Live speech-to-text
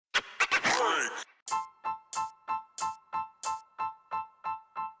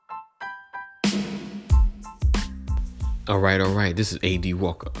All right. This is A.D.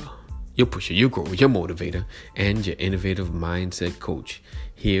 Walker, your pusher, your grower, your motivator, and your innovative mindset coach,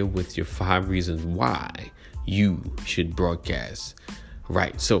 here with your 5 reasons why you should broadcast.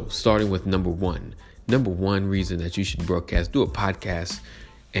 Right. So starting with number one reason that you should broadcast, do a podcast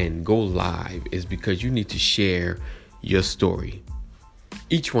and go live is because you need to share your story.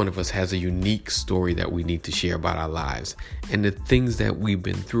 Each one of us has a unique story that we need to share about our lives and the things that we've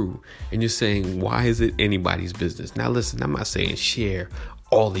been through. And you're saying, why is it anybody's business? Now, listen, I'm not saying share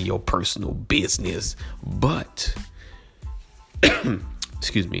all of your personal business, but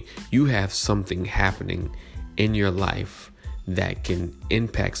excuse me, you have something happening in your life that can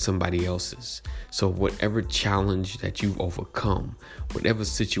impact somebody else's. So whatever challenge that you've overcome, whatever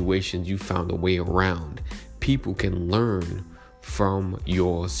situations you found a way around, people can learn from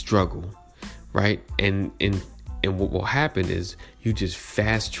your struggle, right? And what will happen is you just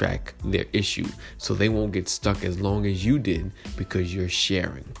fast track their issue so they won't get stuck as long as you did, because you're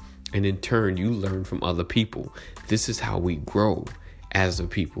sharing. And in turn, you learn from other people. This is how we grow as a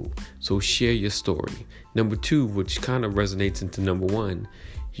people. So share your story. Number 2, which kind of resonates into number 1,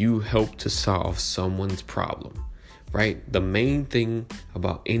 you help to solve someone's problem. Right? The main thing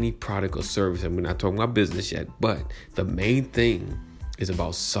about any product or service, and we're not talking about business yet, but the main thing is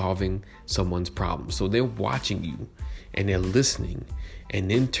about solving someone's problem. So they're watching you and they're listening, and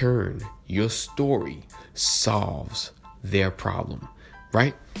in turn, your story solves their problem.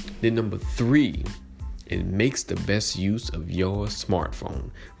 Right? Then number 3, it makes the best use of your smartphone.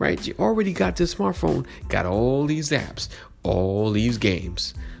 Right? You already got this smartphone, got all these apps, all these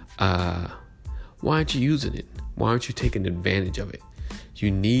games. Why aren't you using it? Why aren't you taking advantage of it? You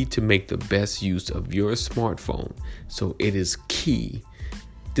need to make the best use of your smartphone. So it is key.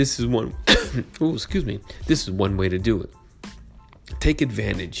 This is one. This is one way to do it. Take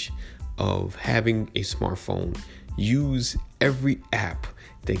advantage of having a smartphone. Use every app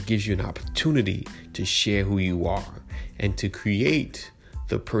that gives you an opportunity to share who you are and to create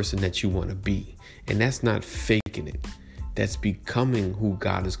the person that you want to be. And that's not faking it. That's becoming who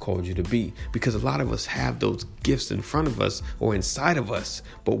God has called you to be. Because a lot of us have those gifts in front of us or inside of us,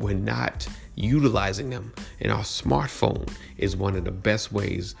 but we're not utilizing them. And our smartphone is one of the best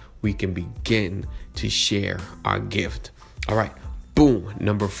ways we can begin to share our gift. All right. Boom.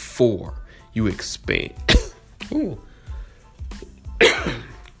 Number 4, you expand. Ooh.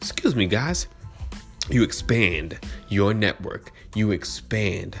 Excuse me, guys. You expand your network. I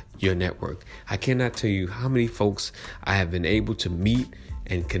cannot tell you how many folks I have been able to meet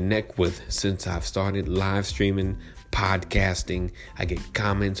and connect with since I've started live streaming, podcasting. I get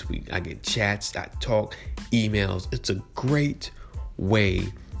comments, I get chats, I talk, emails. It's a great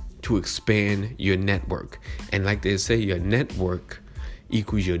way to expand your network. And like they say, your network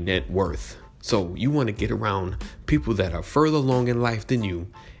equals your net worth. So you want to get around people that are further along in life than you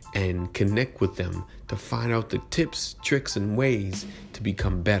and connect with them to find out the tips, tricks, and ways to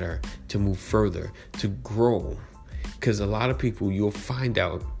become better, to move further, to grow. Because a lot of people, you'll find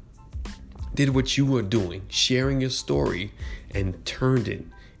out, did what you were doing, sharing your story, and turned it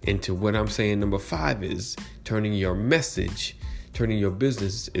into what I'm saying. Number 5 is turning your business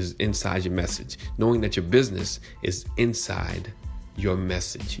is inside your message. Knowing that your business is inside your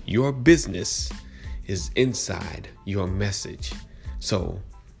message. Your business is inside your message. So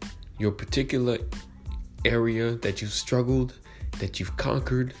your particular area that you've struggled, that you've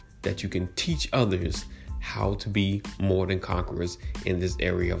conquered, that you can teach others how to be more than conquerors in this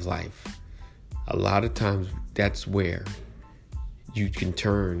area of life. A lot of times that's where you can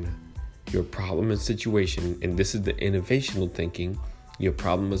turn your problem and situation, and this is the innovational thinking, your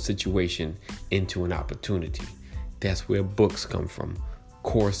problem or situation into an opportunity. That's where books come from,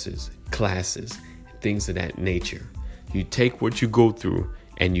 courses, classes, things of that nature. You take what you go through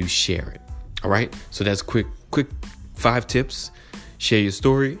and you share it. All right. So that's quick 5 tips. Share your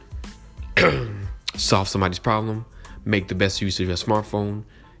story, solve somebody's problem, make the best use of your smartphone,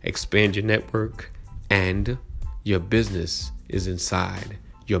 expand your network, and your business is inside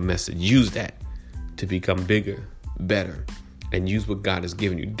your message. Use that to become bigger, better, and use what God has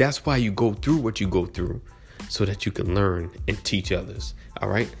given you. That's why you go through what you go through, so that you can learn and teach others. All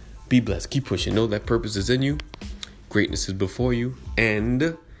right. Be blessed. Keep pushing. Know that purpose is in you. Greatness is before you,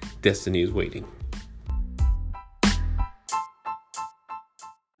 and destiny is waiting.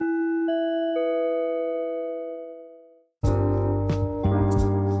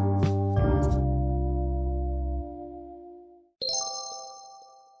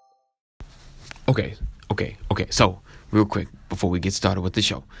 Okay. So real quick before we get started with the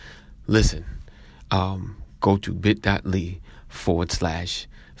show, listen, go to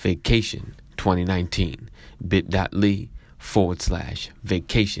bit.ly/vacation 2019.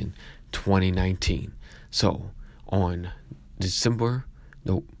 bit.ly/vacation 2019. So on December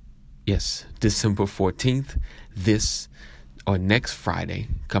 14th, next Friday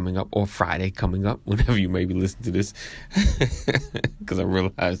coming up, or Friday coming up, whenever you maybe listen to this, because I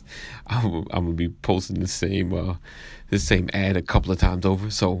realized I'm gonna be posting the same ad a couple of times over.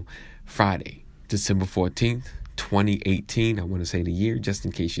 So Friday, December 14th, 2018, I want to say the year, just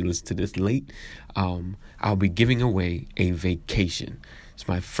in case you listen to this late, I'll be giving away a vacation. It's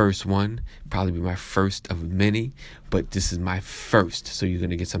my first one, probably be my first of many, but this is my first, so you're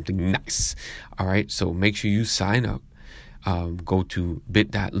going to get something nice. All right, so make sure you sign up. Go to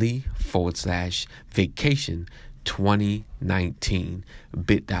bit.ly/vacation 2019.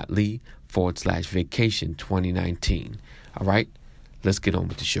 bit.ly/vacation 2019. All right, let's get on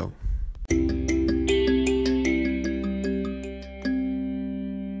with the show.